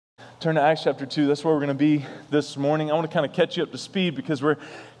turn to Acts chapter 2. That's where we're going to be this morning. I want to kind of catch you up to speed because we're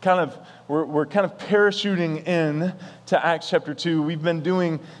kind of parachuting in to Acts chapter 2. We've been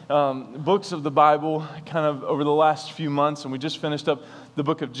doing books of the Bible kind of over the last few months, and we just finished up the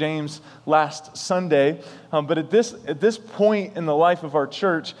book of James last Sunday. But at this point in the life of our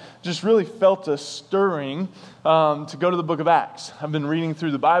church, just really felt a stirring to go to the book of Acts. I've been reading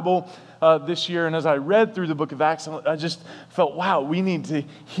through the Bible this year, and as I read through the book of Acts, I just felt, wow, we need to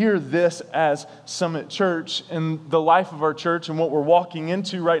hear this as Summit Church in the life of our church and what we're walking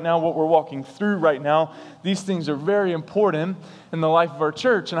into right now, what we're walking through right now. These things are very important in the life of our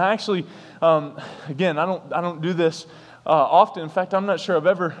church. And I actually, again, I don't do this often. In fact, I'm not sure I've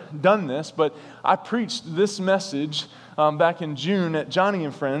ever done this, but I preached this message back in June at Johnny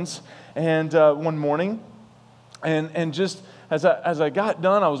and Friends, and one morning, and just as I got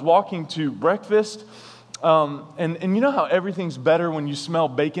done, I was walking to breakfast, and you know how everything's better when you smell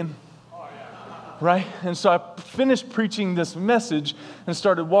bacon? Right? And so I finished preaching this message and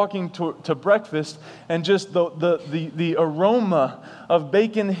started walking to breakfast, and just the aroma of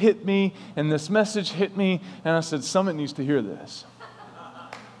bacon hit me, and this message hit me, and I said, Summit needs to hear this.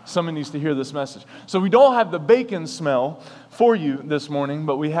 Summit needs to hear this message. So we don't have the bacon smell for you this morning,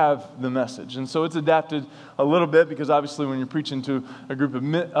 but we have the message. And so it's adapted a little bit because obviously when you're preaching to a group of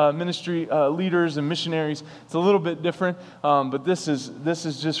ministry leaders and missionaries, it's a little bit different. But this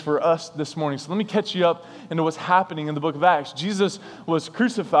is just for us this morning. So let me catch you up into what's happening in the book of Acts. Jesus was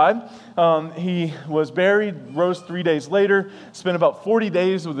crucified. He was buried, rose 3 days later, spent about 40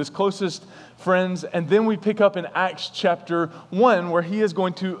 days with his closest friends, and then we pick up in Acts chapter 1 where he is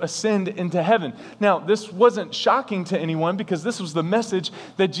going to ascend into heaven. Now, this wasn't shocking to anyone because this was the message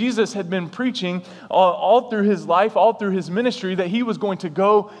that Jesus had been preaching all through his life, all through his ministry, that he was going to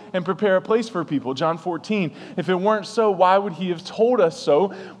go and prepare a place for people. John 14, if it weren't so, why would he have told us so?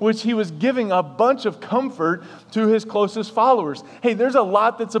 Which he was giving a bunch of comfort to his closest followers. Hey, there's a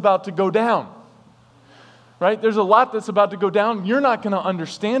lot that's about to go down. Right? There's a lot that's about to go down. You're not going to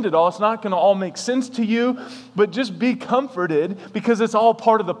understand it all. It's not going to all make sense to you, but just be comforted because it's all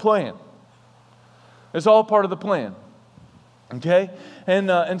part of the plan. It's all part of the plan. Okay?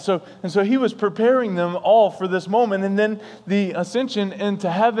 And so he was preparing them all for this moment, and then the ascension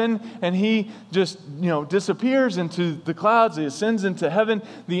into heaven, and he just, disappears into the clouds. He ascends into heaven.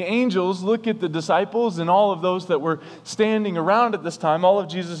 The angels look at the disciples and all of those that were standing around at this time, all of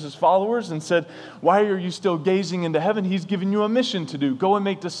Jesus' followers, and said, why are you still gazing into heaven? He's given you a mission to do. Go and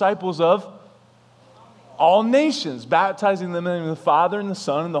make disciples of all nations, baptizing them in the name of the Father and the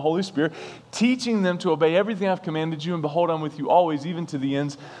Son and the Holy Spirit, teaching them to obey everything I've commanded you, and behold, I'm with you always, even to the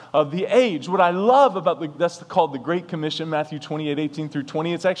ends of the age. What I love about that's called the Great Commission, Matthew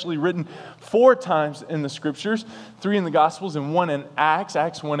 28:18-20. It's actually written 4 times in the Scriptures, 3 in the Gospels and 1 in Acts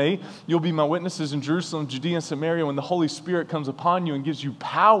 1:8. You'll be my witnesses in Jerusalem, Judea, and Samaria when the Holy Spirit comes upon you and gives you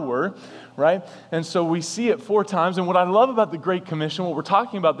power. Right? And so we see it 4 times. And what I love about the Great Commission, what we're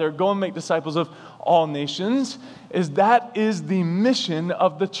talking about there, go and make disciples of all nations, is that is the mission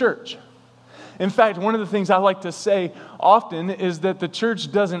of the church. In fact, one of the things I like to say often is that the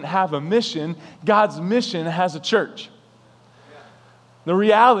church doesn't have a mission. God's mission has a church. The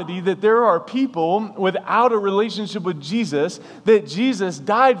reality that there are people without a relationship with Jesus that Jesus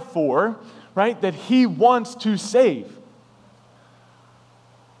died for, right, that he wants to save.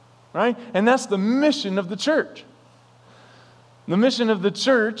 Right? And that's the mission of the church. The mission of the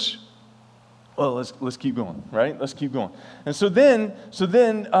church, well, let's keep going, right? Let's keep going. And so then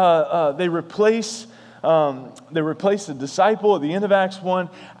they replace the disciple at the end of Acts 1.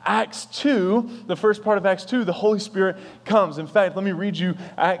 Acts 2, the first part of Acts 2, the Holy Spirit comes. In fact, let me read you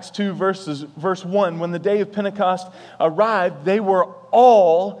Acts 2, verse 1. When the day of Pentecost arrived, they were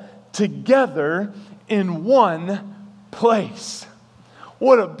all together in one place.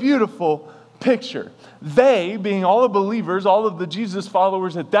 What a beautiful picture. They, being all the believers, all of the Jesus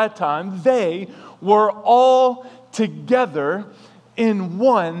followers at that time, they were all together in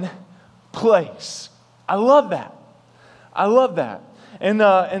one place. I love that. I love that.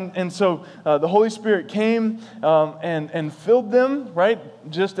 And so the Holy Spirit came and filled them, right?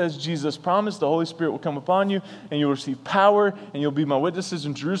 Just as Jesus promised, the Holy Spirit will come upon you, and you'll receive power, and you'll be my witnesses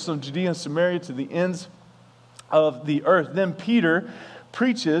in Jerusalem, Judea, and Samaria to the ends of the earth. Then Peter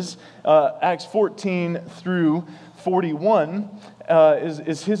preaches Acts 14-41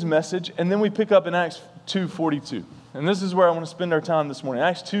 is his message, and then we pick up in Acts 2:42, and this is where I want to spend our time this morning.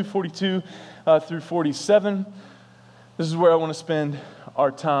 Acts 2:42 through 47. This is where I want to spend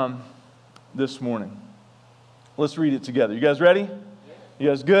our time this morning. Let's read it together. You guys ready? You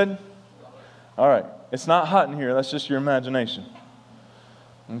guys good? All right. It's not hot in here. That's just your imagination.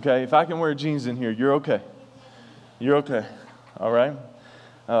 Okay? If I can wear jeans in here, you're okay. You're okay. All right?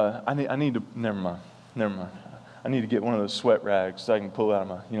 I need to, never mind. I need to get one of those sweat rags so I can pull out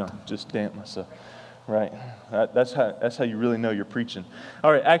my, just damp myself. Right? That's how you really know you're preaching.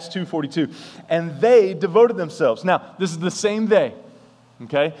 All right, Acts 2:42. And they devoted themselves. Now, this is the same day.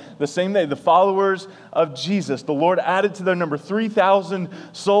 Okay? The same day, the followers of Jesus, the Lord added to their number 3,000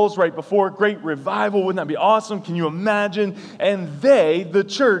 souls right before. Great revival. Wouldn't that be awesome? Can you imagine? And they, the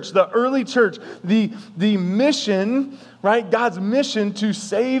church, the early church, the mission, right? God's mission to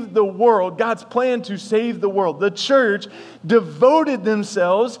save the world, God's plan to save the world. The church devoted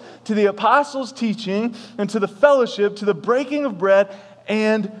themselves to the apostles' teaching and to the fellowship, to the breaking of bread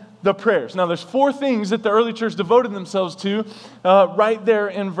and the prayers. Now, there's 4 things that the early church devoted themselves to right there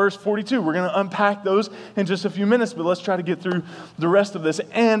in verse 42. We're going to unpack those in just a few minutes, but let's try to get through the rest of this.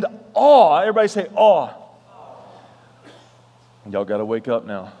 And awe. Everybody say awe. Y'all got to wake up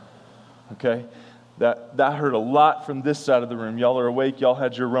now. Okay? That hurt a lot from this side of the room. Y'all are awake. Y'all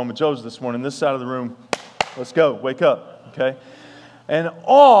had your Roma Joes this morning. This side of the room, let's go. Wake up. Okay? And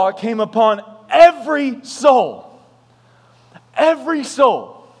awe came upon every soul. Every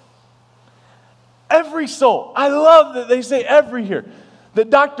soul. Every soul. I love that they say every here. That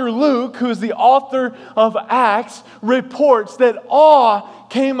Dr. Luke, who is the author of Acts, reports that awe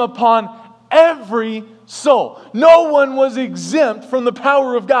came upon every soul. No one was exempt from the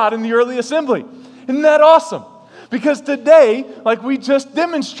power of God in the early assembly. Isn't that awesome? Because today, like we just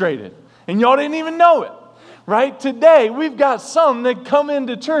demonstrated, and y'all didn't even know it, right? Today, we've got some that come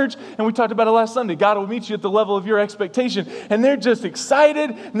into church, and we talked about it last Sunday. God will meet you at the level of your expectation. And they're just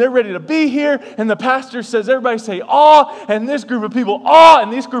excited, and they're ready to be here. And the pastor says, everybody say, awe. And this group of people, awe.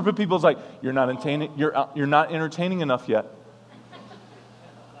 And this group of people is like, you're not entertaining enough yet.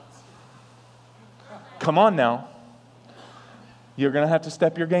 Come on now. You're going to have to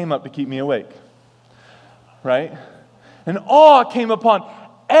step your game up to keep me awake. Right? And awe came upon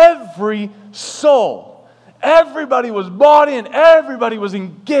every soul. Everybody was bought in. Everybody was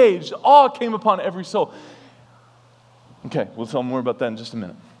engaged. Awe came upon every soul. Okay, we'll tell more about that in just a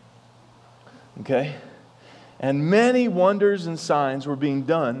minute. Okay? And many wonders and signs were being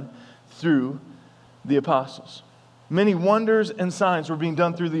done through the apostles. Many wonders and signs were being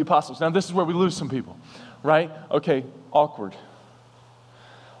done through the apostles. Now, this is where we lose some people, right? Okay, awkward.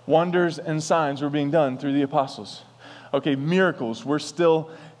 Wonders and signs were being done through the apostles. Okay, miracles were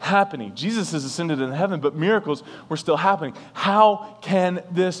still happening. Jesus has ascended into heaven, but miracles were still happening. How can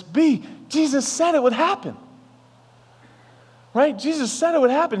this be? Jesus said it would happen. Right? Jesus said it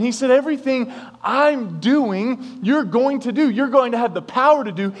would happen. He said, everything I'm doing, you're going to do. You're going to have the power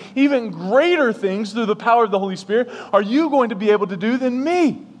to do even greater things through the power of the Holy Spirit. Are you going to be able to do than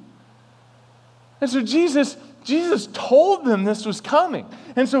me? And so Jesus told them this was coming.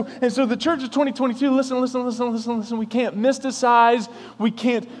 And so the church of 2022, listen. We can't mysticize. We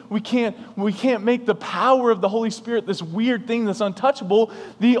can't make the power of the Holy Spirit this weird thing that's untouchable.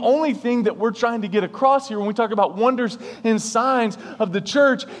 The only thing that we're trying to get across here when we talk about wonders and signs of the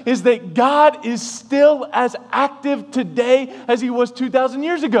church is that God is still as active today as He was 2,000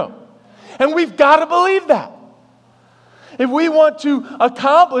 years ago. And we've got to believe that. If we want to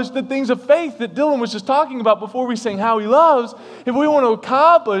accomplish the things of faith that Dylan was just talking about before we sang How He Loves, if we want to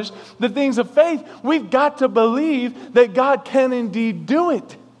accomplish the things of faith, we've got to believe that God can indeed do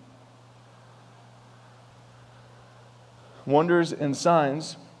it. Wonders and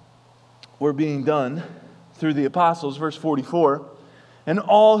signs were being done through the apostles, verse 44. And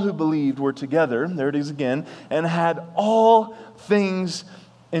all who believed were together, there it is again, and had all things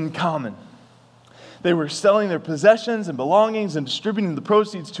in common. They were selling their possessions and belongings and distributing the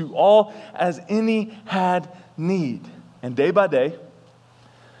proceeds to all as any had need. And day by day,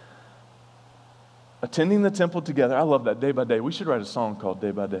 attending the temple together. I love that, day by day. We should write a song called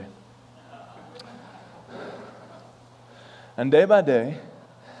Day by Day. And day by day,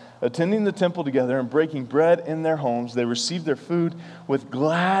 attending the temple together and breaking bread in their homes, they received their food with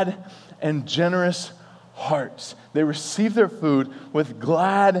glad and generous hearts. They received their food with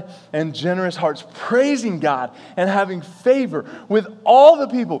glad and generous hearts, praising God and having favor with all the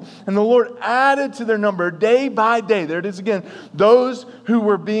people. And the Lord added to their number day by day, there it is again, those who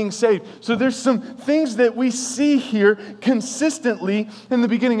were being saved. So there's some things that we see here consistently in the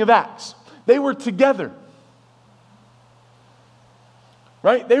beginning of Acts. They were together.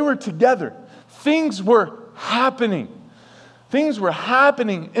 Right? They were together. Things were happening. Things were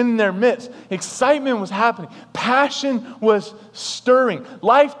happening in their midst. Excitement was happening. Passion was stirring.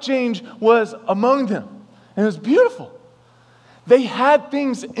 Life change was among them. And it was beautiful. They had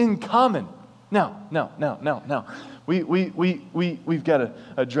things in common. Now. we've got to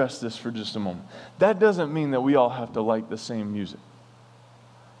address this for just a moment. That doesn't mean that we all have to like the same music.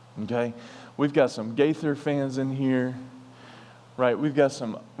 Okay? We've got some Gaither fans in here, right? We've got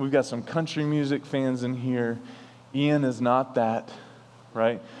some country music fans in here. Ian is not that,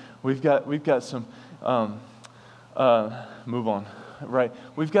 right? We've got some move on, right?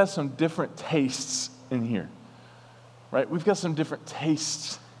 We've got some different tastes in here, right? We've got some different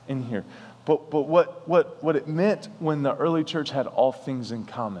tastes in here. But what it meant when the early church had all things in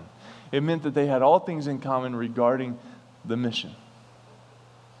common, it meant that they had all things in common regarding the mission.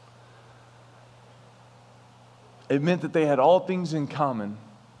 It meant that they had all things in common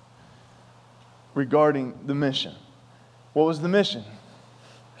regarding the mission. What was the mission?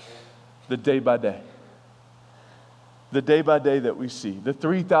 The day by day. The day by day that we see. The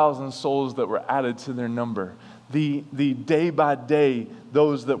 3,000 souls that were added to their number. The day by day,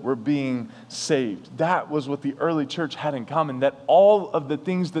 those that were being saved. That was what the early church had in common. That all of the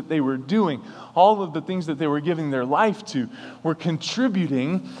things that they were doing, all of the things that they were giving their life to, were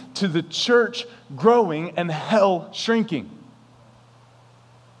contributing to the church growing and hell shrinking.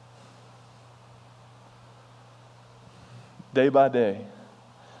 Day by day,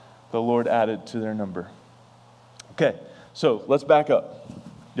 the Lord added to their number. Okay, so let's back up.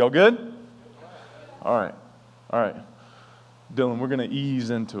 Y'all good? All right. Dylan, we're going to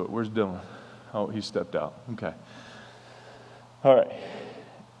ease into it. Where's Dylan? Oh, he stepped out. Okay. All right.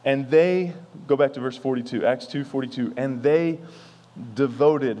 And they, go back to verse 42, Acts 2:42, and they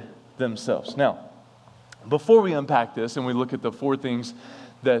devoted themselves. Now, before we unpack this and we look at the four things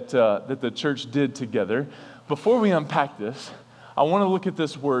that the church did together, before we unpack this, I want to look at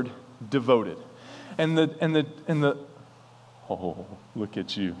this word devoted. And the oh, look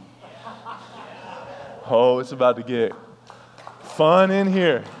at you. Oh, it's about to get fun in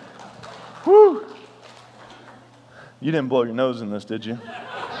here. Woo! You didn't blow your nose in this, did you?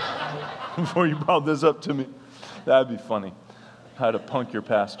 Before you brought this up to me. That'd be funny. How to punk your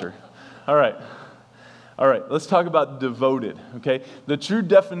pastor. All right, let's talk about devoted, okay? The true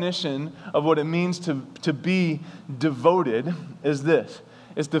definition of what it means to be devoted is this.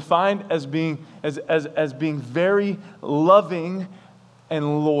 It's defined as being very loving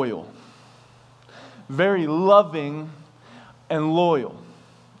and loyal. Very loving and loyal,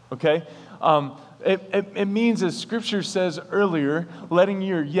 okay? It means, as Scripture says earlier, letting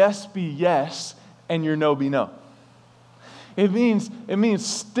your yes be yes and your no be no. It means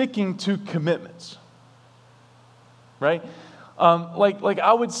sticking to commitments, right? Like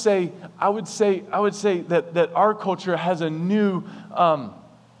I would say that our culture has a new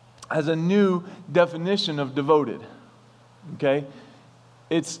definition of devoted. Okay,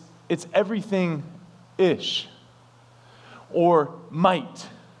 it's everything-ish or might,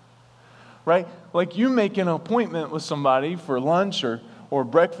 right? Like you make an appointment with somebody for lunch or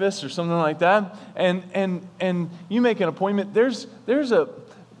breakfast or something like that, and you make an appointment. There's a,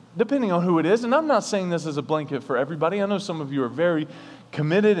 depending on who it is, and I'm not saying this as a blanket for everybody. I know some of you are very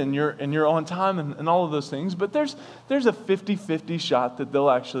committed and you're on time and all of those things, but there's a 50-50 shot that they'll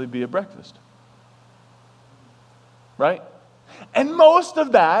actually be at breakfast. Right? And most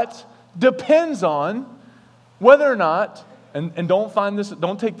of that depends on whether or not, and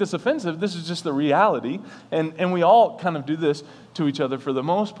don't take this offensive, this is just the reality, and we all kind of do this to each other for the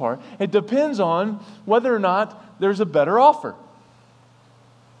most part. It depends on whether or not there's a better offer.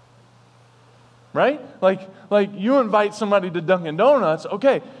 Right? Like you invite somebody to Dunkin' Donuts,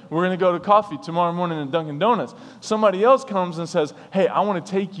 okay, we're going to go to coffee tomorrow morning at Dunkin' Donuts. Somebody else comes and says, hey, I want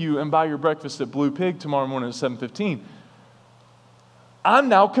to take you and buy your breakfast at Blue Pig tomorrow morning at 7:15. I'm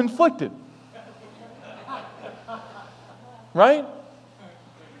now conflicted. Right?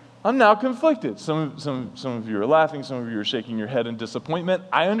 I'm now conflicted. Some of you are laughing, some of you are shaking your head in disappointment.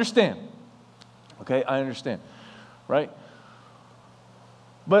 I understand. Okay, I understand. Right?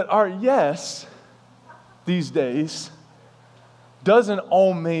 But our yes these days doesn't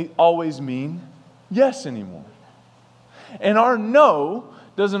always mean yes anymore. And our no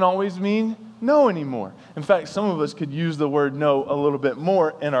doesn't always mean no anymore. In fact, some of us could use the word no a little bit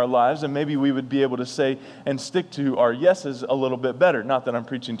more in our lives, and maybe we would be able to say and stick to our yeses a little bit better. Not that I'm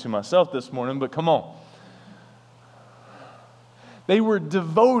preaching to myself this morning, but come on. They were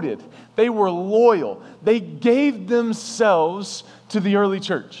devoted. They were loyal. They gave themselves to the early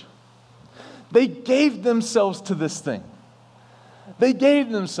church. They gave themselves to this thing. They gave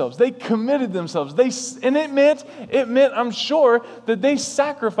themselves. They committed themselves. And it meant, I'm sure, that they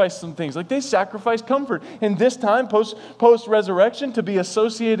sacrificed some things. Like they sacrificed comfort. In this time, post-resurrection, to be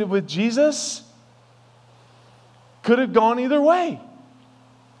associated with Jesus could have gone either way.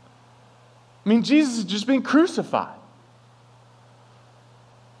 I mean, Jesus is just being crucified.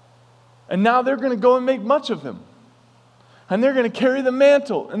 And now they're going to go and make much of him. And they're going to carry the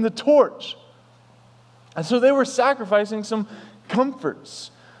mantle and the torch. And so they were sacrificing some comforts.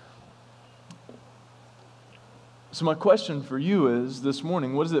 So my question for you is this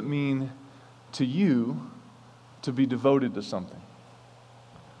morning, what does it mean to you to be devoted to something?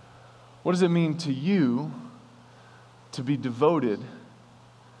 What does it mean to you to be devoted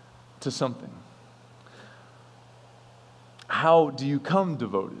to something? How do you come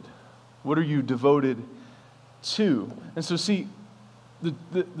devoted? What are you devoted to? And so see,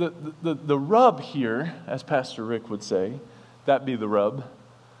 the rub here, as Pastor Rick would say, that be the rub.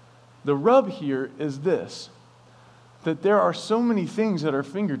 The rub here is this, that there are so many things at our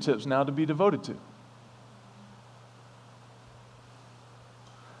fingertips now to be devoted to.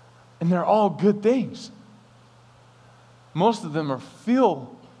 And they're all good things. Most of them are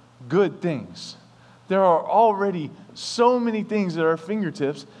feel good things. There are already so many things at our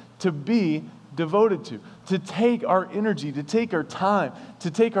fingertips to be devoted to take our energy, to take our time,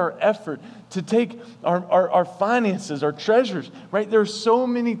 to take our effort, to take our finances, our treasures, right? There are so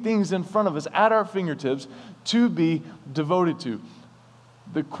many things in front of us at our fingertips to be devoted to.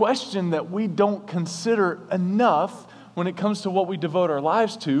 The question that we don't consider enough when it comes to what we devote our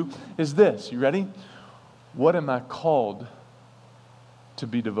lives to is this. You ready? What am I called to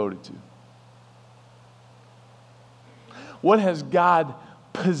be devoted to? What has God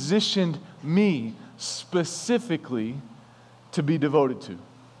positioned me specifically to be devoted to?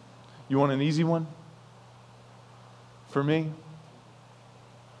 You want an easy one? For me?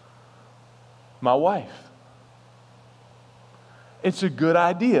 My wife. It's a good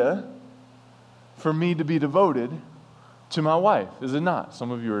idea for me to be devoted to my wife, is it not?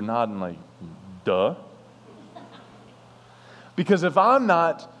 Some of you are nodding like, duh. Because if I'm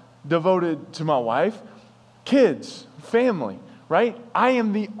not devoted to my wife, kids, family, right? I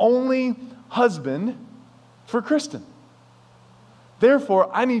am the only husband for Kristen. Therefore,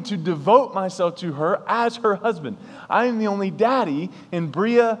 I need to devote myself to her as her husband. I am the only daddy in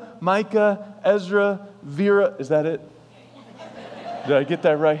Bria, Micah, Ezra, Vera. Is that it? Did I get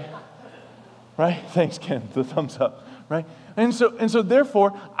that right? Right? Thanks, Ken. The thumbs up. Right? And so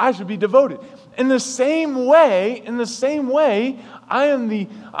therefore, I should be devoted. In the same way, you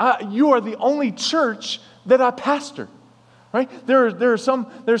are the only church that I pastor. Right? There are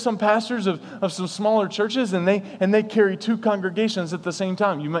some pastors of some smaller churches, and they carry two congregations at the same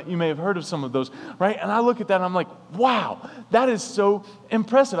time. You may have heard of some of those, right? And I look at that and I'm like, wow, that is so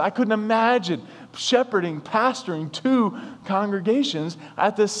impressive. I couldn't imagine shepherding, pastoring two congregations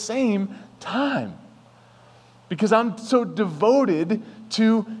at the same time, because I'm so devoted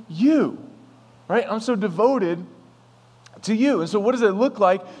to you, right? I'm so devoted to you. And so what does it look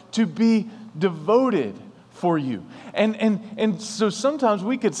like to be devoted for you? And so sometimes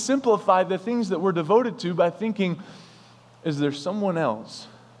we could simplify the things that we're devoted to by thinking, is there someone else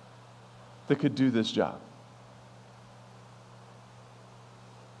that could do this job?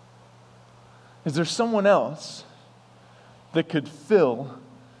 Is there someone else that could fill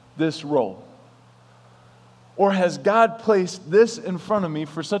this role? Or has God placed this in front of me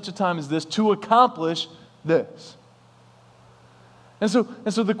for such a time as this to accomplish this? And so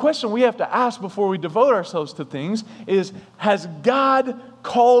the question we have to ask before we devote ourselves to things is, has God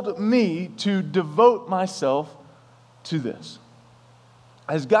called me to devote myself to this?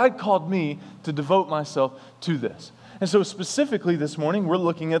 Has God called me to devote myself to this? And so specifically this morning, we're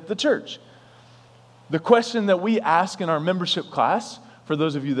looking at the church. The question that we ask in our membership class, for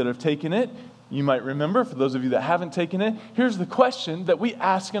those of you that have taken it, you might remember, for those of you that haven't taken it, here's the question that we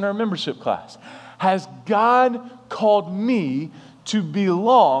ask in our membership class. Has God called me to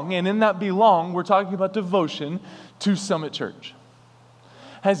belong, and in that belong, we're talking about devotion, to Summit Church?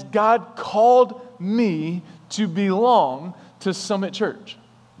 Has God called me to belong to Summit Church?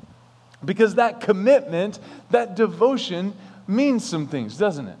 Because that commitment, that devotion means some things,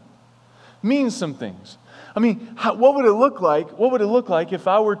 doesn't it? Means some things. I mean, what would it look like? What would it look like if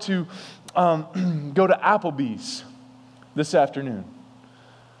I were to go to Applebee's this afternoon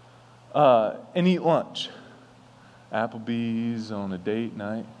and eat lunch? Applebee's on a date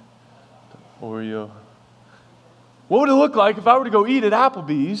night, Oreo. What would it look like if I were to go eat at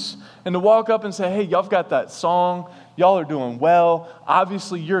Applebee's and to walk up and say, hey, y'all got that song, y'all are doing well,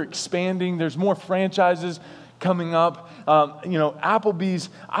 obviously you're expanding, there's more franchises coming up. Applebee's,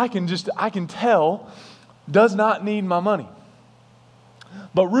 I can tell, does not need my money.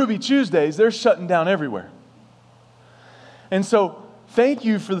 But Ruby Tuesdays, they're shutting down everywhere. And so, thank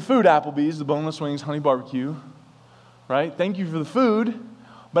you for the food, Applebee's, the boneless wings, honey barbecue. Right? Thank you for the food,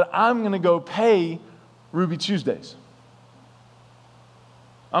 but I'm going to go pay Ruby Tuesdays.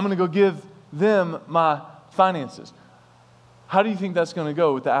 I'm going to go give them my finances. How do you think that's going to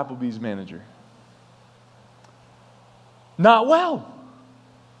go with the Applebee's manager? Not well,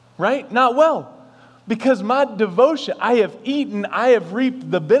 right? Not well. Because my devotion, I have eaten, I have reaped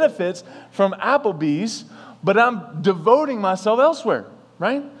the benefits from Applebee's, but I'm devoting myself elsewhere,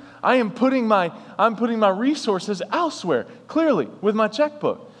 right? I'm putting my resources elsewhere, clearly, with my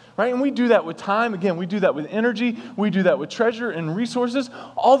checkbook, right? And we do that with time. Again, we do that with energy. We do that with treasure and resources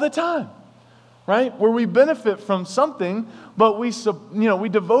all the time, right? Where we benefit from something, but we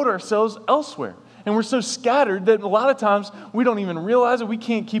devote ourselves elsewhere. And we're so scattered that a lot of times we don't even realize it. We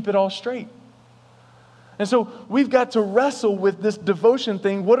can't keep it all straight. And so we've got to wrestle with this devotion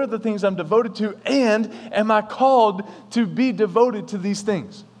thing. What are the things I'm devoted to? And am I called to be devoted to these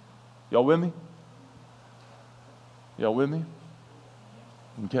things? Y'all with me? Y'all with me?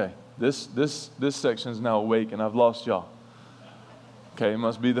 Okay. This section is now awake and I've lost y'all. Okay, it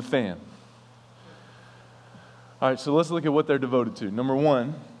must be the fan. All right, so let's look at what they're devoted to. Number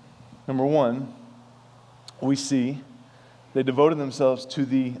one, we see they devoted themselves to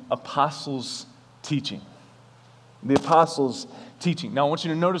the apostles' teaching. The apostles' teaching. Now, I want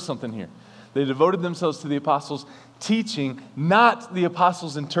you to notice something here. They devoted themselves to the apostles' teaching, not the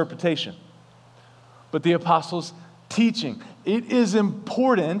apostles' interpretation, but the apostles' teaching. It is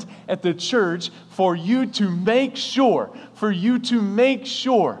important at the church for you to make sure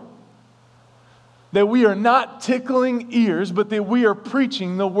that we are not tickling ears, but that we are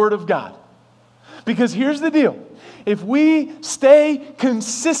preaching the Word of God. Because here's the deal. If we stay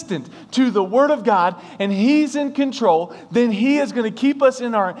consistent to the Word of God and He's in control, then He is going to keep us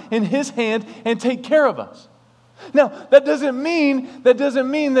in His hand and take care of us. Now, that doesn't mean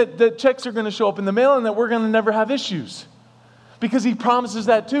that checks are going to show up in the mail and that we're going to never have issues. Because He promises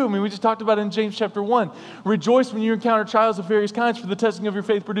that too. I mean, we just talked about it in James chapter 1. Rejoice when you encounter trials of various kinds, for the testing of your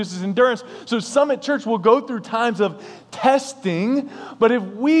faith produces endurance. So Summit Church will go through times of testing, but if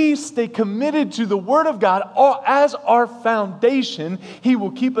we stay committed to the Word of God as our foundation, He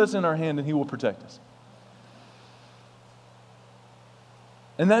will keep us in our hand and He will protect us.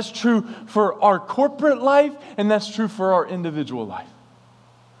 And that's true for our corporate life, and that's true for our individual life.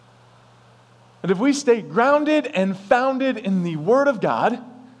 But if we stay grounded and founded in the Word of God,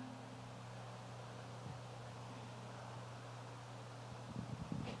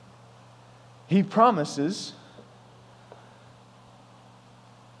 He promises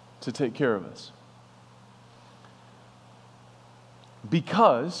to take care of us.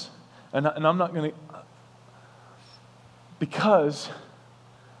 Because, and I'm not going to, because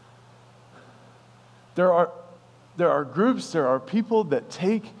there are groups, there are people that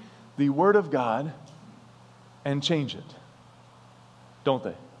take the Word of God and change it, don't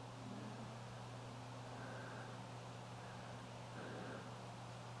they?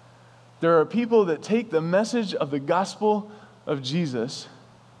 There are people that take the message of the gospel of Jesus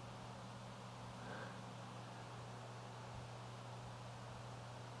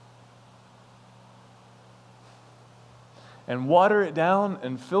and water it down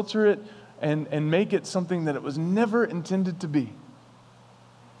and filter it and make it something that it was never intended to be.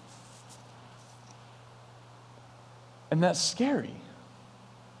 And that's scary.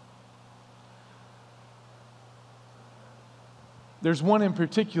 There's one in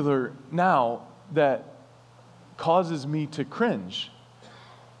particular now that causes me to cringe.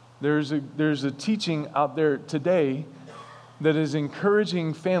 There's a teaching out there today that is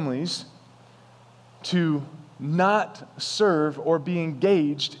encouraging families to not serve or be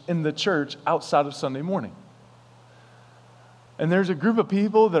engaged in the church outside of Sunday morning. And there's a group of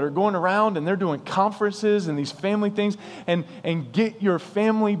people that are going around and they're doing conferences and these family things and get your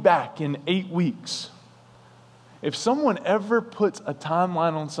family back in 8 weeks. If someone ever puts a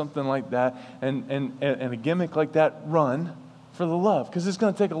timeline on something like that and a gimmick like that, run for the love. Because it's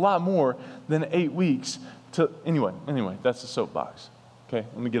going to take a lot more than 8 weeks to... Anyway, that's the soapbox. Okay,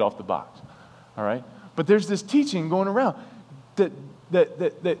 let me get off the box. All right? But there's this teaching going around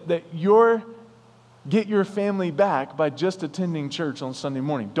that you're... Get your family back by just attending church on Sunday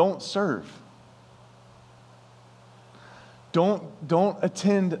morning. Don't serve. Don't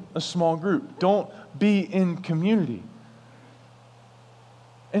attend a small group. Don't be in community.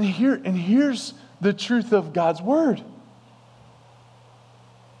 And here's the truth of God's Word.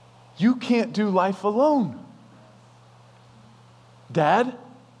 You can't do life alone. Dad,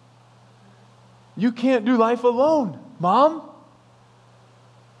 you can't do life alone. Mom,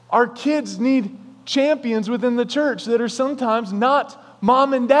 our kids need champions within the church that are sometimes not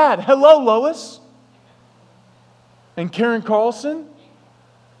mom and dad. Hello, Lois. And Karen Carlson.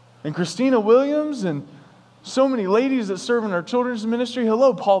 And Christina Williams. And So many ladies that serve in our children's ministry.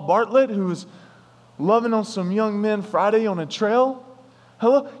 Hello, Paul Bartlett, who's loving on some young men Friday on a trail.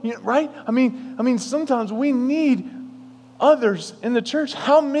 Hello, right? I mean, sometimes we need others in the church.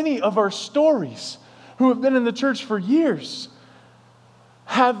 How many of our stories who have been in the church for years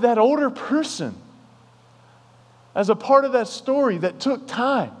have that older person as a part of that story that took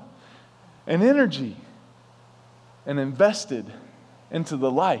time and energy and invested into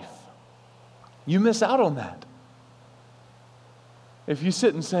the life? You miss out on that if you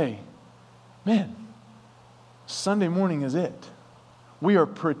sit and say, man, Sunday morning is it. We are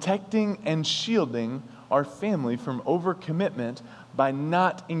protecting and shielding our family from overcommitment by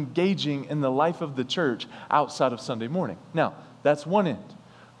not engaging in the life of the church outside of Sunday morning. Now, that's one end,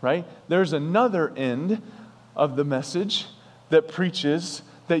 right? There's another end of the message that preaches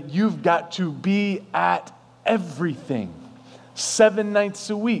that you've got to be at everything. 7 nights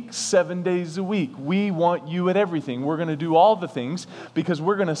a week, 7 days a week. We want you at everything. We're going to do all the things because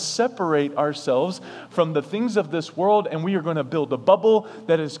we're going to separate ourselves from the things of this world, and we are going to build a bubble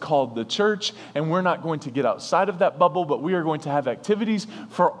that is called the church, and we're not going to get outside of that bubble, but we are going to have activities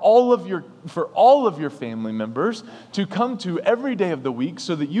for all of your family members to come to every day of the week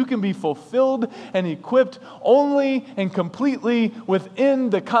so that you can be fulfilled and equipped only and completely within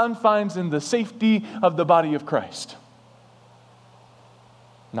the confines and the safety of the body of Christ.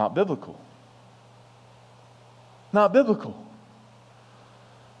 Not biblical. Not biblical.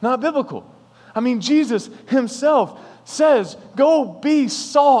 Not biblical. I mean, Jesus himself says, go be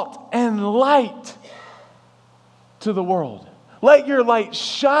salt and light to the world. Let your light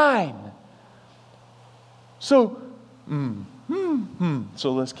shine. So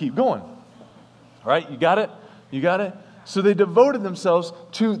let's keep going. All right, you got it? You got it? So they devoted themselves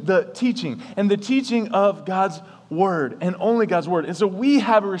to the teaching, and the teaching of God's Word, and only God's Word. And so we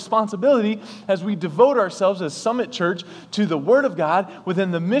have a responsibility as we devote ourselves as Summit Church to the Word of God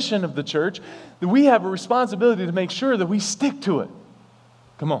within the mission of the church, that we have a responsibility to make sure that we stick to it.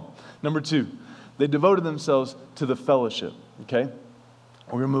 Come on. Number 2, they devoted themselves to the fellowship. Okay?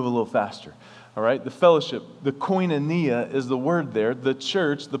 We're going to move a little faster. All right, the fellowship, the koinonia is the word there, the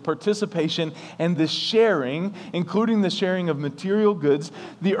church, the participation and the sharing, including the sharing of material goods.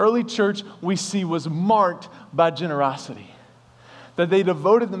 The early church we see was marked by generosity, that they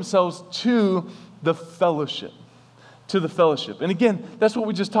devoted themselves to the fellowship, And again, that's what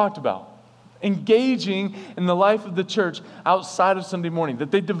we just talked about. Engaging in the life of the church outside of Sunday morning,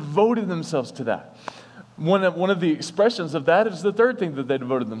 that they devoted themselves to that. One of the expressions of that is the third thing that they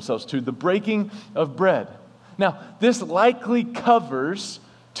devoted themselves to, the breaking of bread. Now, this likely covers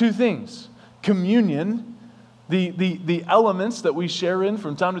 2 things. Communion, the elements that we share in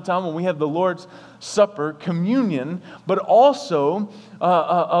from time to time when we have the Lord's Supper, communion, but also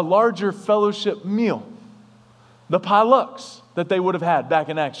a larger fellowship meal. The pilux that they would have had back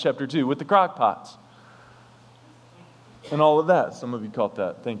in Acts chapter 2 with the crock pots. And all of that. Some of you caught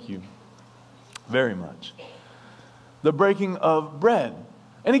that. Thank you very much. The breaking of bread.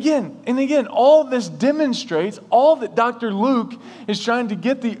 And again, all this demonstrates, all that Dr. Luke is trying to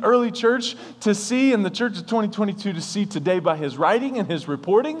get the early church to see and the church of 2022 to see today by his writing and his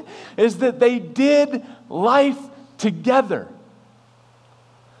reporting, is that they did life together.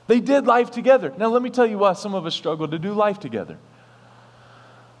 They did life together. Now let me tell you why some of us struggle to do life together.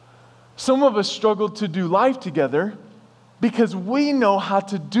 Some of us struggle to do life together because we know how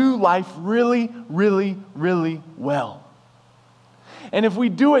to do life really, really, really well. And if we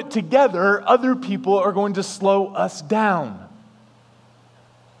do it together, other people are going to slow us down.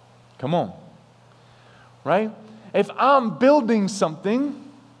 Come on. Right? If I'm building something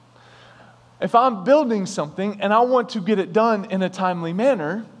and I want to get it done in a timely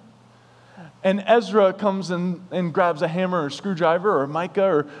manner, and Ezra comes and grabs a hammer or a screwdriver or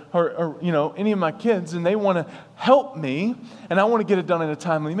Micah or any of my kids, and they want to help me, and I want to get it done in a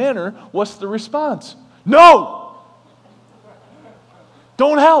timely manner, what's the response? No!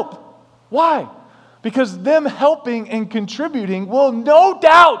 Don't help. Why? Because them helping and contributing will no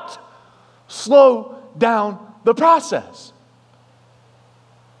doubt slow down the process.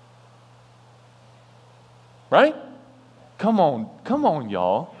 Right? Come on,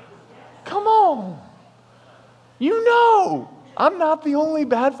 y'all. Come on. You know, I'm not the only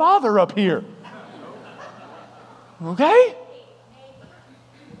bad father up here. Okay?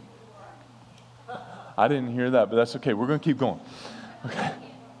 I didn't hear that, but that's okay. We're going to keep going. Okay?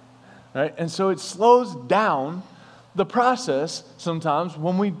 Right? And so it slows down the process sometimes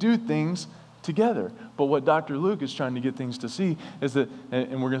when we do things together. But what Dr. Luke is trying to get things to see is that,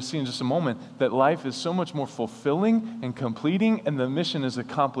 and we're going to see in just a moment, that life is so much more fulfilling and completing, and the mission is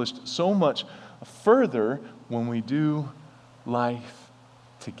accomplished so much further when we do life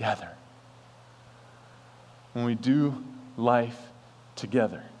together. When we do life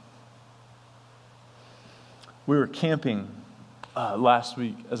together. We were camping last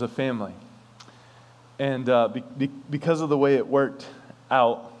week as a family. And because of the way it worked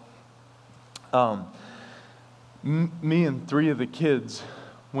out, me and 3 of the kids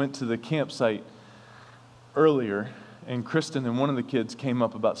went to the campsite earlier, and Kristen and one of the kids came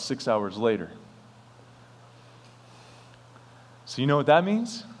up about 6 hours later. So you know what that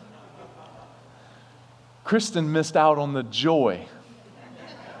means? Kristen missed out on the joy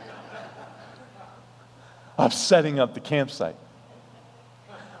of setting up the campsite.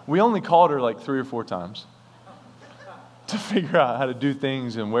 We only called her like 3 or 4 times to figure out how to do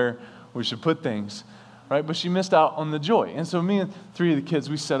things and where we should put things, right? But she missed out on the joy. And so me and 3 of the kids,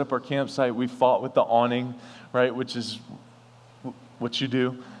 we set up our campsite. We fought with the awning, right, which is what you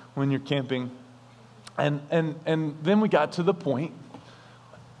do when you're camping. And then we got to the point,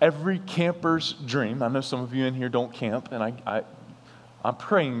 every camper's dream. I know some of you in here don't camp, and I'm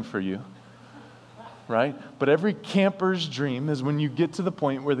praying for you. Right? But every camper's dream is when you get to the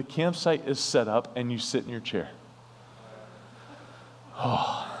point where the campsite is set up and you sit in your chair.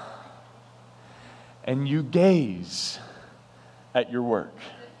 Oh. And you gaze at your work.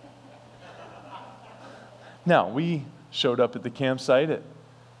 Now, we showed up at the campsite at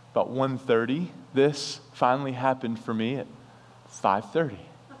about 1:30. This finally happened for me at 5:30.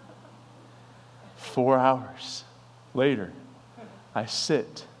 4 hours later, I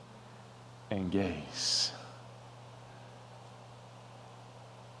sit and gaze.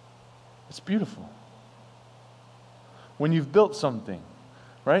 It's beautiful. When you've built something,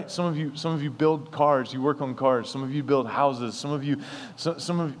 right? Some of you build cars. You work on cars. Some of you build houses. Some of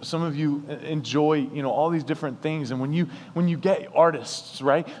you enjoy, all these different things. And when you get artists,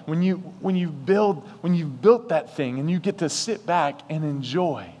 right? When you've built that thing, and you get to sit back and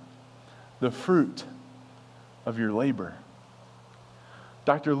enjoy the fruit of your labor.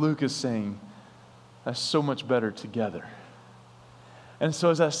 Dr. Luke is saying that's so much better together. And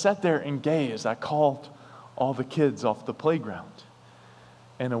so as I sat there and gazed, I called all the kids off the playground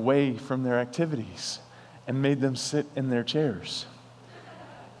and away from their activities and made them sit in their chairs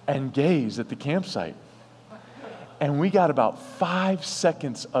and gaze at the campsite. And we got about 5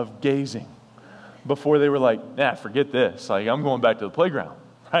 seconds of gazing before they were like, nah, forget this. Like, I'm going back to the playground,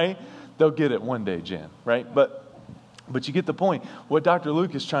 right? They'll get it one day, Jan, right? But you get the point. What Dr.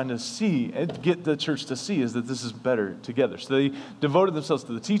 Luke is trying to see and get the church to see is that this is better together. So they devoted themselves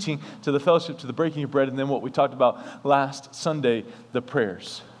to the teaching, to the fellowship, to the breaking of bread, and then what we talked about last Sunday, the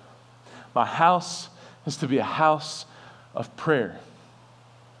prayers. My house is to be a house of prayer.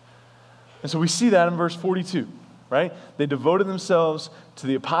 And so we see that in verse 42, right? They devoted themselves to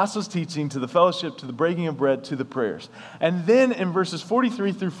the apostles' teaching, to the fellowship, to the breaking of bread, to the prayers. And then in verses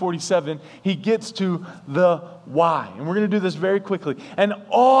 43 through 47, he gets to the why. And we're going to do this very quickly. And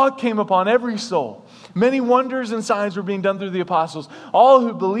awe came upon every soul. Many wonders and signs were being done through the apostles. All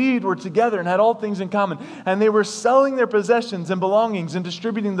who believed were together and had all things in common. And they were selling their possessions and belongings and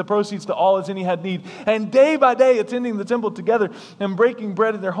distributing the proceeds to all as any had need. And day by day, attending the temple together and breaking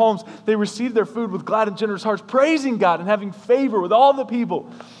bread in their homes, they received their food with glad and generous hearts, praising God and having favor with all the people.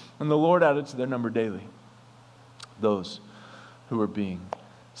 And the Lord added to their number daily those who were being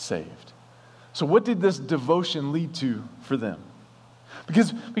saved. So what did this devotion lead to for them?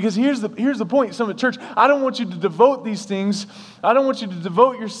 Because here's the point, Summit Church. I don't want you to devote these things. I don't want you to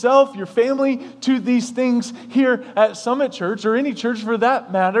devote yourself, your family, to these things here at Summit Church, or any church for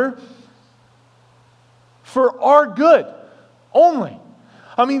that matter, for our good only.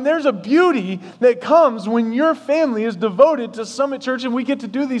 I mean, there's a beauty that comes when your family is devoted to Summit Church and we get to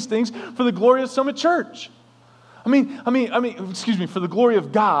do these things for the glory of Summit Church. For the glory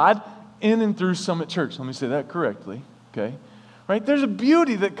of God in and through Summit Church. Let me say that correctly, okay? Right? There's a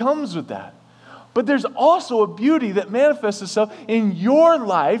beauty that comes with that. But there's also a beauty that manifests itself in your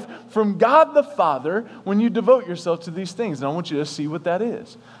life from God the Father when you devote yourself to these things. And I want you to see what that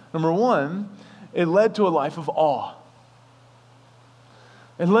is. Number one, it led to a life of awe.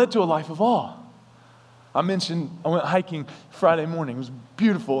 It led to a life of awe. I mentioned I went hiking Friday morning. It was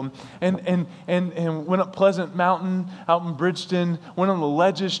beautiful. And went up Pleasant Mountain out in Bridgeton. Went on the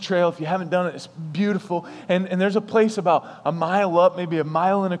Ledges Trail. If you haven't done it, it's beautiful. And there's a place about a mile up, maybe a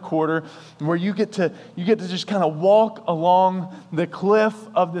mile and a quarter, where you get to just kind of walk along the cliff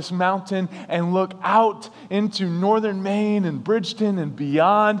of this mountain and look out into northern Maine and Bridgeton and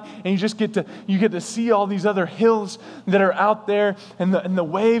beyond. And you get to see all these other hills that are out there and the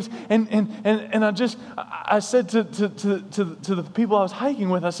waves. And I said to the people I was hiking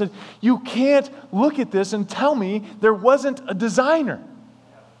with, I said, you can't look at this and tell me there wasn't a designer.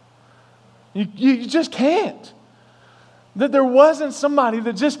 You just can't. That there wasn't somebody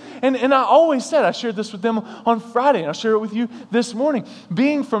that just, and I always said, I shared this with them on Friday, and I'll share it with you this morning.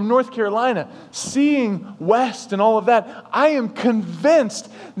 Being from North Carolina, seeing West and all of that, I am convinced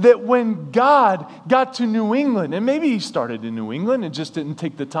that when God got to New England, and maybe he started in New England and just didn't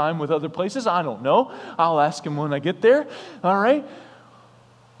take the time with other places, I don't know. I'll ask him when I get there, all right?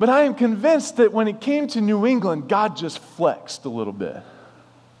 But I am convinced that when it came to New England, God just flexed a little bit.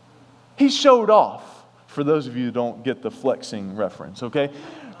 He showed off. For those of you who don't get the flexing reference, okay?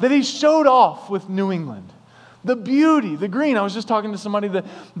 That he showed off with New England. The beauty, the green. I was just talking to somebody that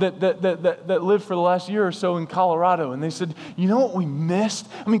lived for the last year or so in Colorado, and they said, you know what we missed?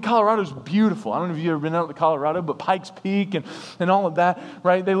 I mean, Colorado's beautiful. I don't know if you've ever been out to Colorado, but Pikes Peak and all of that,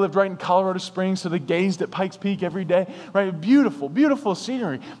 right? They lived right in Colorado Springs, so they gazed at Pikes Peak every day, right? Beautiful, beautiful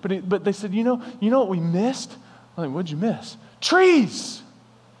scenery. But they said, you know what we missed? I'm like, what'd you miss? Trees!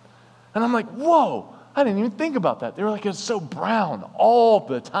 And I'm like, whoa! I didn't even think about that. They were like, it's so brown all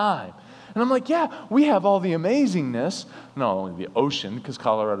the time. And I'm like, yeah, we have all the amazingness, not only the ocean, because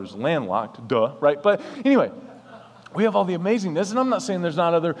Colorado's landlocked, duh, right? But anyway, we have all the amazingness, and I'm not saying there's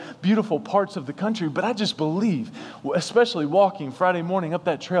not other beautiful parts of the country, but I just believe, especially walking Friday morning up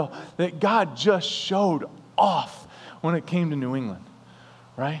that trail, that God just showed off when it came to New England,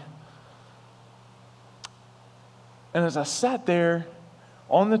 right? And as I sat there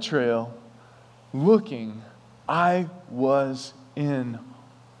on the trail, looking, I was in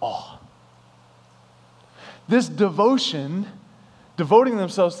awe. This devotion, devoting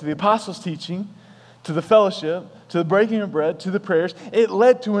themselves to the apostles' teaching, to the fellowship, to the breaking of bread, to the prayers, it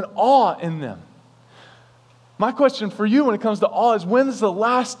led to an awe in them. My question for you when it comes to awe is, when is the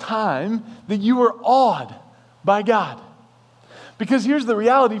last time that you were awed by God? Because here's the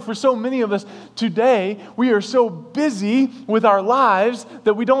reality for so many of us today, we are so busy with our lives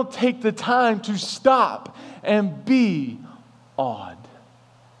that we don't take the time to stop and be awed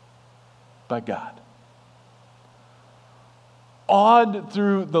by God. Awed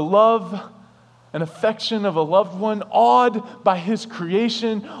through the love and affection of a loved one, awed by His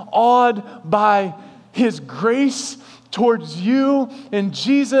creation, awed by His grace towards you in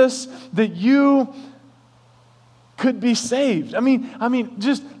Jesus, that you could be saved. I mean,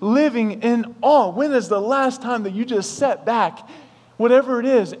 just living in awe. When is the last time that you just sat back, whatever it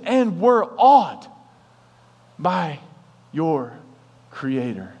is, and were awed by your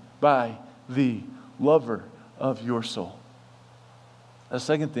Creator, by the lover of your soul? The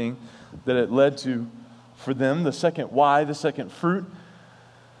second thing that it led to for them, the second why, the second fruit,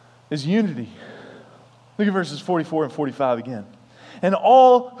 is unity. Look at verses 44 and 45 again. And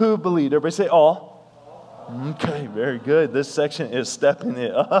all who believed, everybody say all. Okay, very good. This section is stepping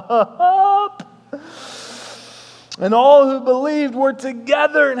it up. And all who believed were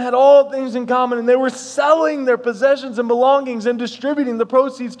together and had all things in common, and they were selling their possessions and belongings and distributing the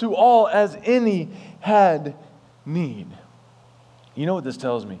proceeds to all as any had need. You know what this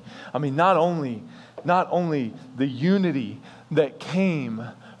tells me? I mean, not only the unity that came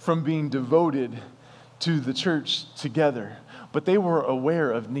from being devoted to the church together, but they were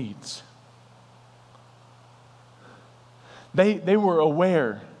aware of needs. They were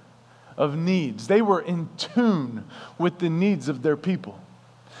aware of needs. They were in tune with the needs of their people.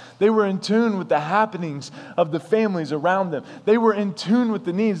 They were in tune with the happenings of the families around them. They were in tune with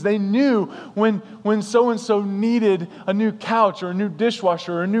the needs. They knew when so-and-so needed a new couch or a new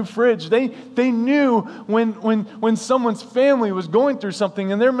dishwasher or a new fridge. They knew when someone's family was going through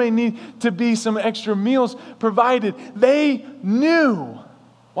something and there may need to be some extra meals provided. They knew.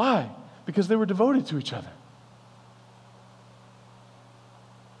 Why? Because they were devoted to each other.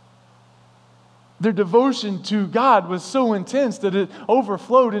 Their devotion to God was so intense that it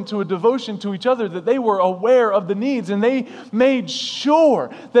overflowed into a devotion to each other, that they were aware of the needs, and they made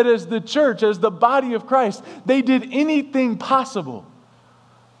sure that as the church, as the body of Christ, they did anything possible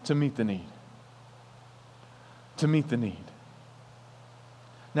to meet the need. To meet the need.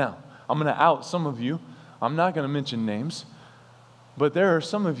 Now, I'm going to out some of you. I'm not going to mention names. But there are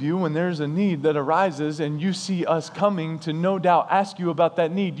some of you, when there's a need that arises and you see us coming to no doubt ask you about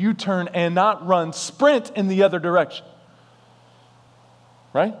that need, you turn and not run, sprint in the other direction.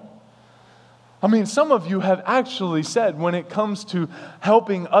 Right? I mean, some of you have actually said, when it comes to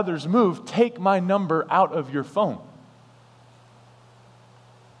helping others move, take my number out of your phone.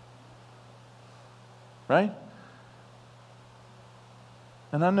 Right?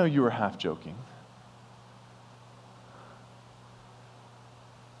 And I know you were half joking.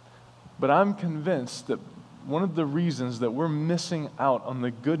 But I'm convinced that one of the reasons that we're missing out on the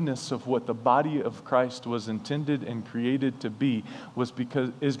goodness of what the body of Christ was intended and created to be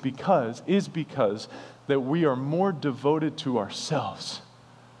is because that we are more devoted to ourselves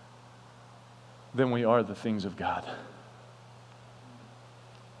than we are the things of God.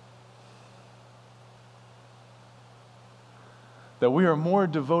 That we are more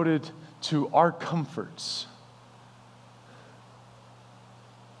devoted to our comforts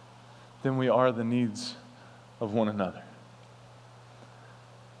than we are the needs of one another.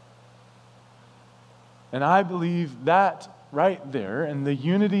 And I believe that right there, and the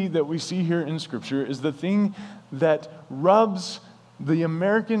unity that we see here in Scripture, is the thing that rubs the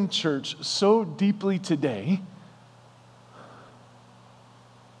American church so deeply today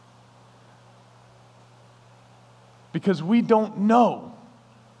because we don't know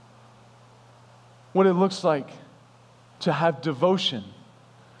what it looks like to have devotion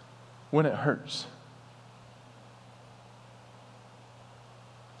when it hurts.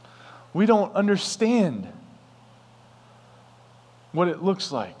 We don't understand what it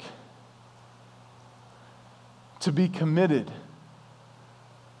looks like to be committed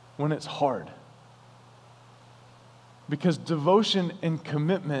when it's hard. Because devotion and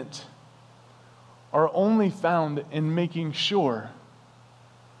commitment are only found in making sure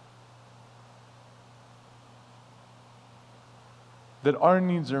that our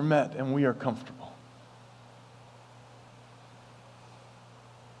needs are met and we are comfortable.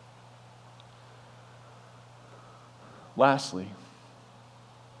 Lastly,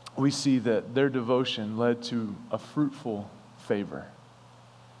 we see that their devotion led to a fruitful favor.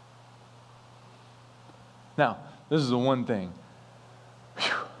 Now, this is the one thing.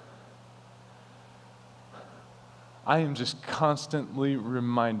 Whew. I am just constantly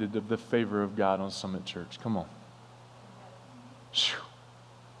reminded of the favor of God on Summit Church. Come on. Whew.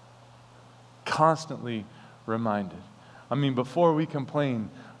 Constantly reminded. I mean, before we complain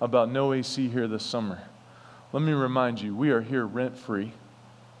about no AC here this summer, let me remind you, we are here rent-free.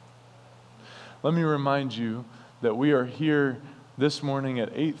 Let me remind you that we are here this morning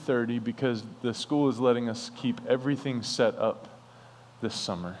at 8:30 because the school is letting us keep everything set up this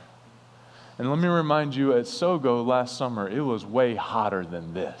summer. And let me remind you, at Sogo last summer, it was way hotter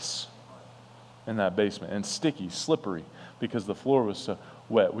than this in that basement. And sticky, slippery, because the floor was so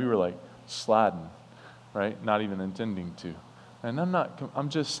wet. We were like sliding, right? Not even intending to. And I'm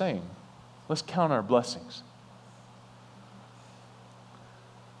just saying, let's count our blessings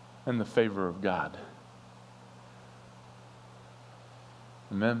and the favor of God.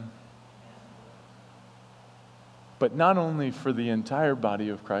 Amen. But not only for the entire body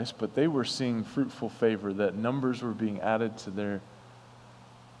of Christ, but they were seeing fruitful favor, that numbers were being added to their,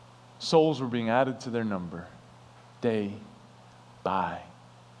 souls were being added to their number day by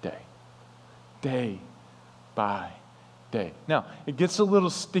day. Day by day. Now, it gets a little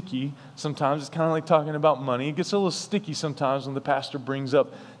sticky sometimes. It's kind of like talking about money. It gets a little sticky sometimes when the pastor brings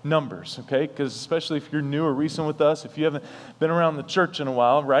up numbers, okay? Because especially if you're new or recent with us, if you haven't been around the church in a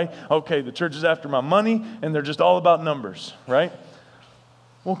while, right? Okay, the church is after my money, and they're just all about numbers, right?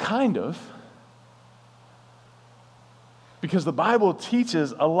 Well, kind of. Because the Bible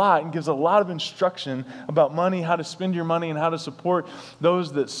teaches a lot and gives a lot of instruction about money, how to spend your money, and how to support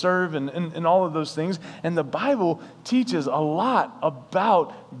those that serve, and all of those things. And the Bible teaches a lot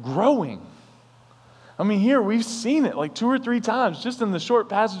about growing. I mean, here we've seen it like 2 or 3 times just in the short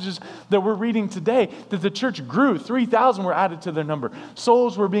passages that we're reading today, that the church grew. 3,000 were added to their number.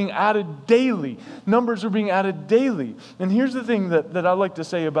 Souls were being added daily. Numbers were being added daily. And here's the thing that I like to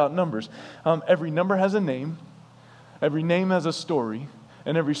say about numbers. Every number has a name. Every name has a story,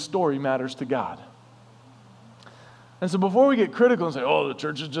 and every story matters to God. And so before we get critical and say, oh, the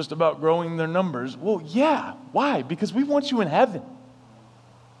church is just about growing their numbers, well, yeah. Why? Because we want you in heaven.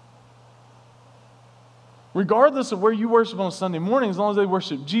 Regardless of where you worship on Sunday morning, as long as they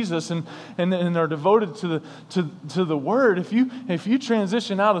worship Jesus and are devoted to the Word, if you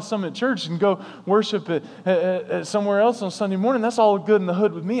transition out of Summit Church and go worship at somewhere else on Sunday morning, that's all good in the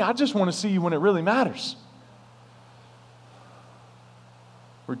hood with me. I just want to see you when it really matters.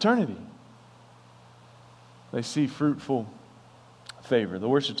 Eternity. They see fruitful favor. The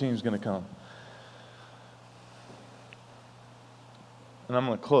worship team is going to come. And I'm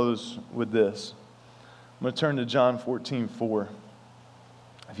going to close with this. I'm going to turn to John 14:4.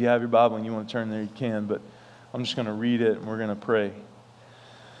 If you have your Bible and you want to turn there, you can, but I'm just going to read it and we're going to pray.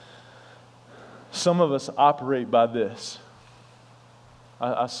 Some of us operate by this.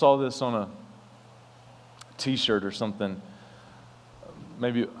 I saw this on a t-shirt or something.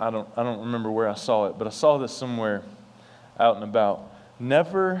 Maybe I don't remember where I saw it, but I saw this somewhere out and about.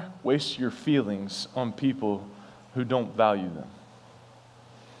 never waste your feelings on people who don't value them.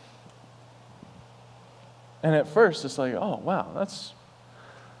 And at first, it's like, oh, wow, that's...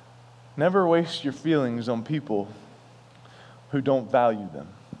 Never waste your feelings on people who don't value them.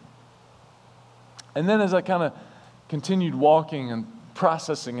 And then as I kind of continued walking and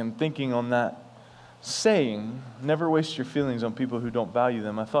processing and thinking on that saying, never waste your feelings on people who don't value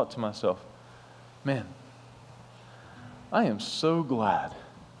them, I thought to myself, man, I am so glad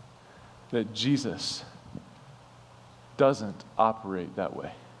that Jesus doesn't operate that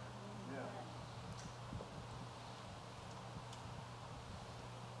way.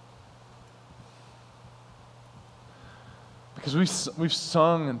 Because we've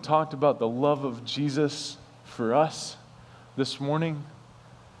sung and talked about the love of Jesus for us this morning.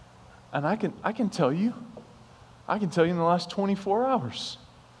 And I can tell you in the last 24 hours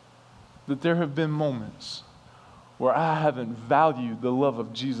that there have been moments where I haven't valued the love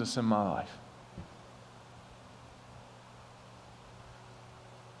of Jesus in my life.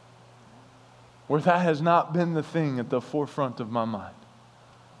 Where that has not been the thing at the forefront of my mind.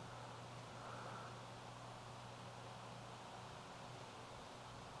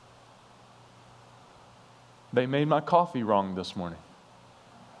 They made my coffee wrong this morning.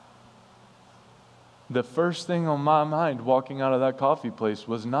 The first thing on my mind walking out of that coffee place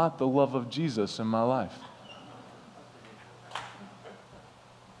was not the love of Jesus in my life.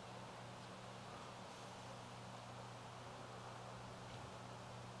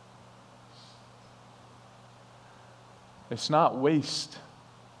 It's not waste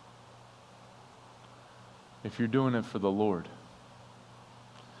if you're doing it for the Lord.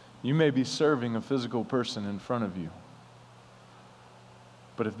 You may be serving a physical person in front of you,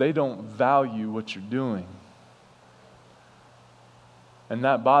 but if they don't value what you're doing, and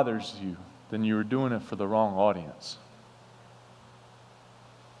that bothers you, then you were doing it for the wrong audience.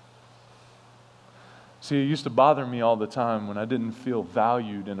 See, it used to bother me all the time when I didn't feel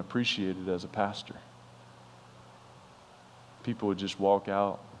valued and appreciated as a pastor. People would just walk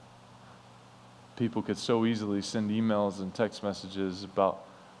out. People could so easily send emails and text messages about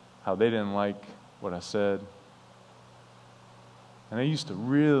how they didn't like what I said. And it used to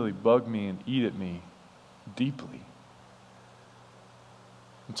really bug me and eat at me deeply.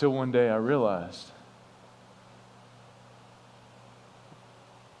 Until one day I realized,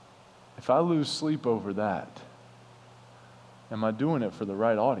 if I lose sleep over that, am I doing it for the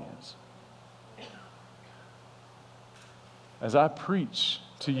right audience? As I preach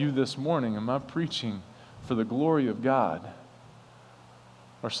to you this morning, am I preaching for the glory of God,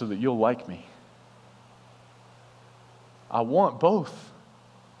 or so that you'll like me? I want both.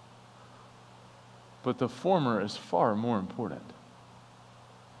 But the former is far more important.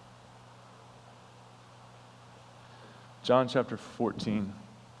 John chapter 14,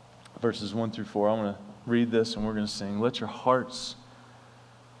 verses 1 through 4. I want to read this and we're going to sing.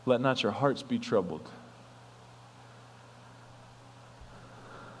 Let not your hearts be troubled.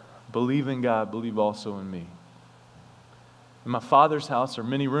 Believe in God, believe also in me. In my Father's house are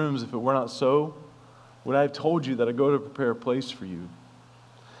many rooms. If it were not so, would I have told you that I go to prepare a place for you?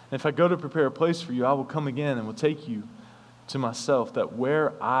 And if I go to prepare a place for you, I will come again and will take you to myself, that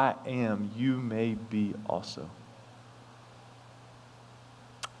where I am, you may be also.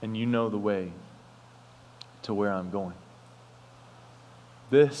 And you know the way to where I'm going.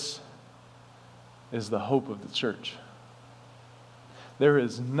 This is the hope of the church. There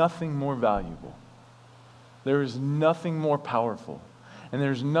is nothing more valuable. There is nothing more powerful, and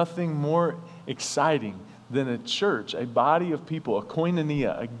there's nothing more exciting than a church, a body of people, a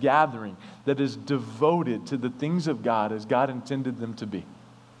koinonia, a gathering that is devoted to the things of God as God intended them to be.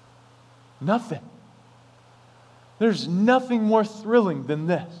 Nothing. There's nothing more thrilling than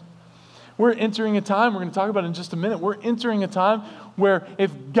this. We're entering a time, we're going to talk about it in just a minute, we're entering a time where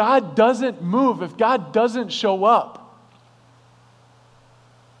if God doesn't move, if God doesn't show up,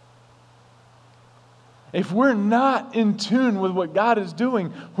 if we're not in tune with what God is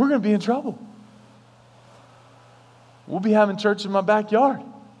doing, we're going to be in trouble. We'll be having church in my backyard.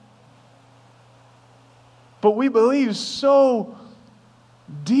 But we believe so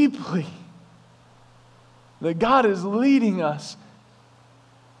deeply that God is leading us.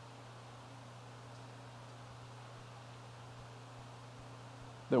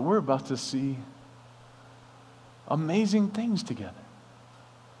 That we're about to see amazing things together.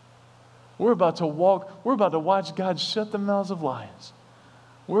 We're about to watch God shut the mouths of lions.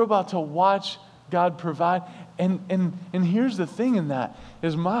 We're about to watch God provide. And here's the thing in that,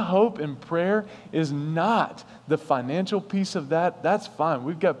 is my hope and prayer is not the financial piece of that. That's fine.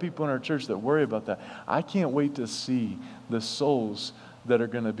 We've got people in our church that worry about that. I can't wait to see the souls that are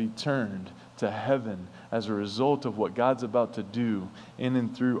going to be turned to heaven as a result of what God's about to do in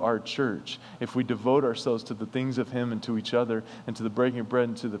and through our church. If we devote ourselves to the things of Him and to each other and to the breaking of bread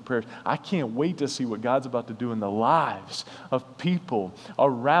and to the prayers, I can't wait to see what God's about to do in the lives of people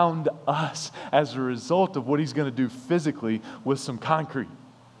around us as a result of what He's going to do physically with some concrete.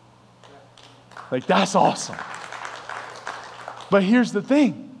 Like, that's awesome. But here's the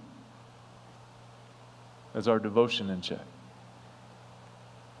thing. Is our devotion in check?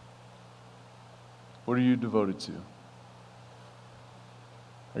 What are you devoted to?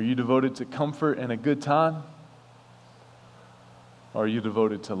 Are you devoted to comfort and a good time? Or are you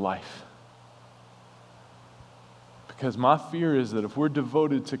devoted to life? Because my fear is that if we're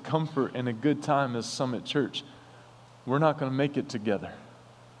devoted to comfort and a good time as Summit Church, we're not going to make it together.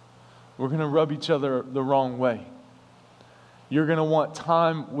 We're going to rub each other the wrong way. You're going to want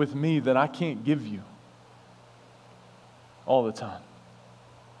time with me that I can't give you all the time,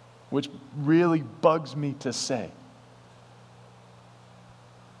 which really bugs me to say.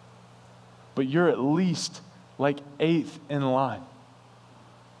 But you're at least like 8th in line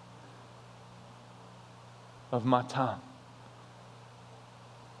of my time.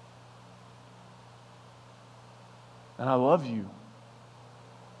 And I love you.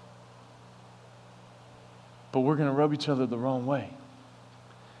 But we're going to rub each other the wrong way.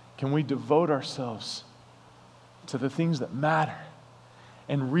 Can we devote ourselves to the things that matter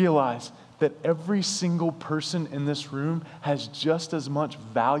and realize that every single person in this room has just as much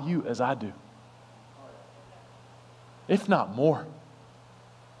value as I do? If not more.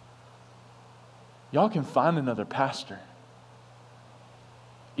 Y'all can find another pastor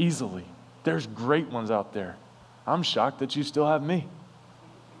easily. There's great ones out there. I'm shocked that you still have me.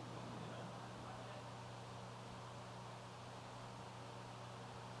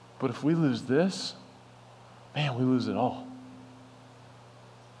 But if we lose this, man, we lose it all.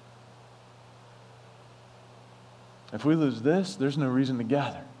 If we lose this, there's no reason to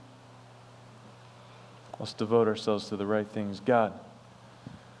gather. Let's devote ourselves to the right things. God,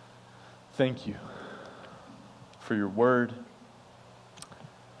 thank you for your word,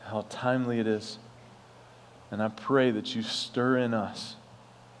 how timely it is. And I pray that you stir in us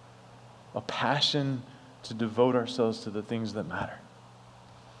a passion to devote ourselves to the things that matter.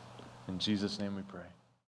 In Jesus' name we pray.